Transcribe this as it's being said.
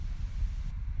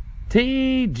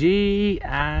TGIF.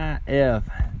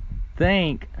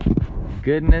 Thank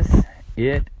goodness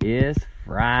it is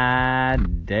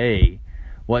Friday.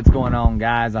 What's going on,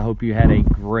 guys? I hope you had a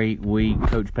great week.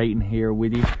 Coach Peyton here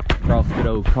with you, CrossFit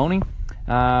Oconee.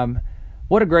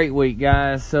 What a great week,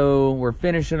 guys. So we're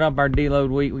finishing up our deload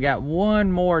week. We got one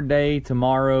more day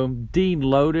tomorrow,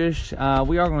 deloadish.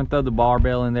 We are going to throw the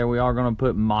barbell in there. We are going to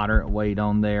put moderate weight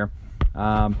on there.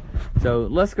 So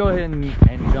let's go ahead and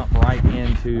jump right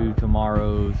into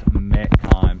tomorrow's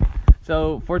Metcon.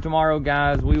 So for tomorrow,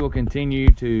 guys, we will continue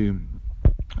to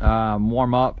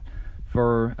warm up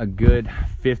for a good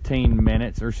 15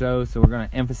 minutes or so. So we're going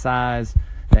to emphasize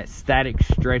that static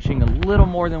stretching a little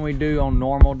more than we do on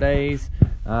normal days.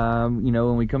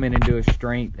 When we come in and do a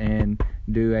strength and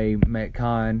do a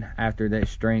Metcon after that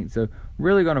strength. So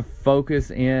really going to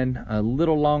focus in a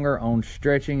little longer on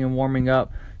stretching and warming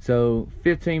up. So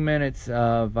 15 minutes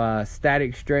of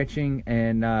static stretching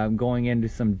and going into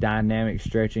some dynamic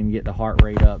stretching, get the heart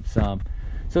rate up some.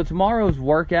 So tomorrow's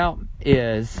workout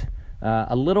is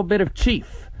a little bit of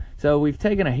Chief. So we've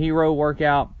taken a hero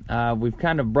workout, we've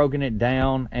kind of broken it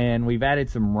down, and we've added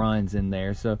some runs in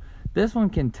there. So this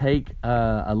one can take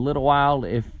a little while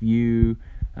if you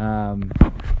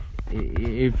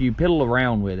piddle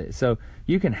around with it. So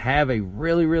you can have a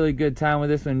really, really good time with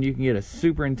this one. You can get a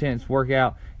super intense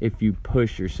workout if you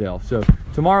push yourself. So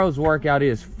tomorrow's workout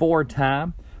is 4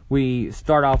 time. We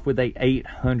start off with a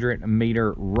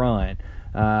 800-meter run.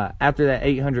 After that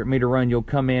 800-meter run, you'll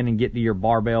come in and get to your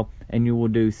barbell, and you will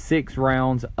do 6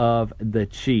 rounds of the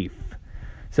Chief.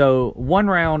 So 1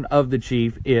 round of the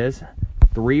Chief is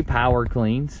 3 power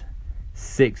cleans,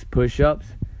 6 push-ups,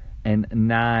 and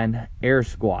 9 air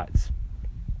squats.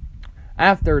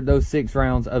 After those 6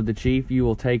 rounds of the Chief, you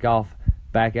will take off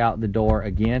back out the door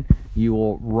again. You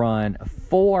will run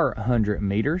 400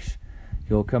 meters.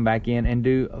 You'll come back in and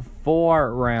do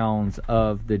 4 rounds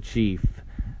of the Chief.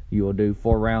 You will do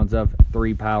 4 rounds of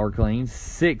 3 power cleans,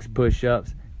 6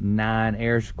 push-ups, 9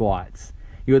 air squats.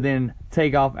 You will then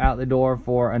take off out the door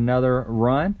for another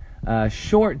run, a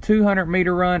short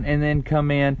 200-meter run, and then come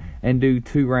in and do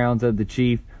 2 rounds of the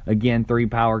Chief. Again, 3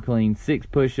 power cleans, 6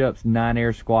 push-ups, 9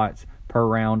 air squats per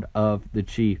round of the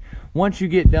Chief. Once you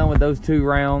get done with those 2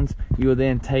 rounds, you will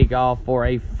then take off for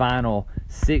a final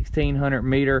 1,600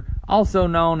 meter, also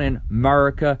known in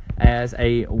America as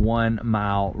a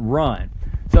 1-mile run.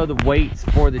 So the weights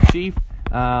for the Chief,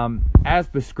 as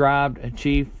prescribed,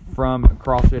 Chief from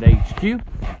CrossFit HQ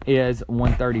is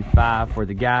 135 for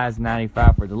the guys,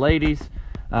 95 for the ladies.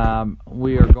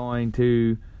 We are going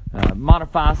to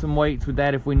modify some weights with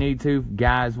that if we need to.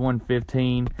 Guys,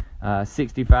 115,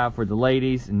 65 for the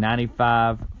ladies,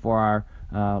 95 for our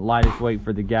lightest weight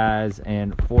for the guys,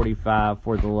 and 45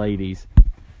 for the ladies.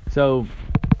 So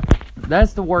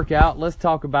that's the workout. Let's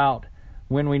talk about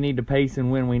when we need to pace and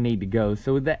when we need to go.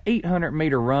 So with the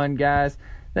 800-meter run, guys,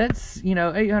 that's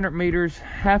 800 meters,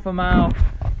 half a mile.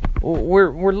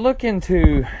 We're looking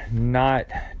to not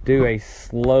do a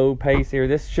slow pace here.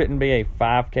 This shouldn't be a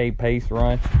 5K pace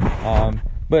run,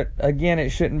 but again, it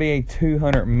shouldn't be a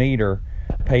 200-meter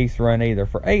pace run either.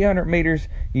 For 800 meters,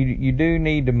 you do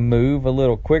need to move a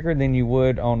little quicker than you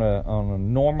would on a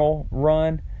normal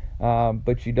run,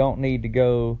 but you don't need to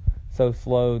go so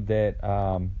slow that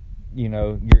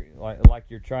you're like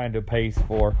you're trying to pace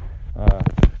for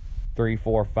 3,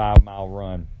 4, 5 mile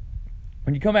run.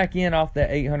 When you come back in off that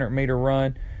 800-meter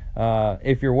run,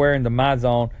 if you're wearing the My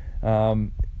Zone,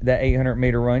 that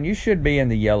 800-meter run, you should be in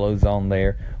the yellow zone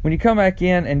there. When you come back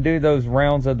in and do those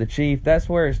rounds of the Chief, that's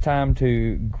where it's time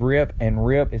to grip and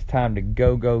rip. It's time to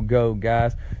go, go, go,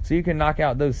 guys. So you can knock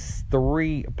out those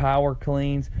 3 power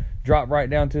cleans, drop right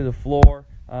down to the floor,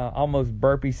 almost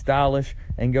burpee stylish,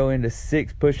 and go into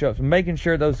 6 push-ups, making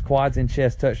sure those quads and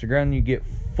chest touch the ground. You get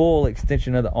full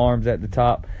extension of the arms at the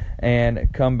top,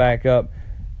 and come back up,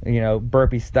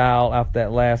 burpee style off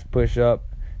that last push-up.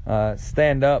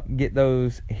 Stand up, get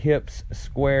those hips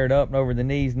squared up over the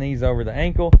knees over the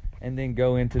ankle, and then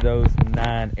go into those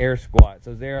 9 air squats.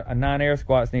 Those 9 air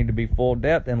squats need to be full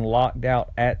depth and locked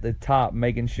out at the top,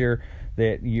 making sure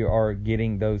that you are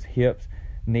getting those hips,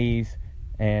 knees,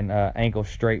 and ankles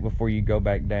straight before you go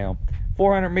back down.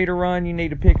 400-meter run, you need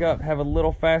to pick up, have a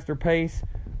little faster pace,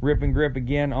 rip and grip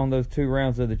again on those 2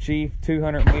 rounds of the Chief.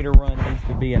 200-meter run needs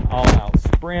to be an all-out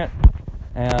sprint.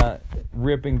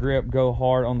 Rip and grip, go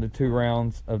hard on the 2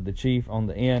 rounds of the Chief on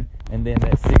the end, and then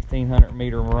that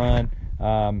 1,600-meter run,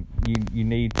 you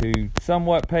need to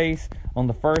somewhat pace on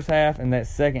the first half, and that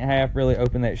second half really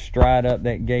open that stride up,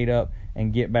 that gate up,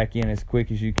 and get back in as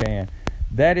quick as you can.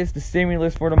 That is the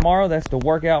stimulus for tomorrow. That's the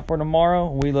workout for tomorrow.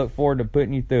 We look forward to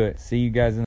putting you through it. See you guys in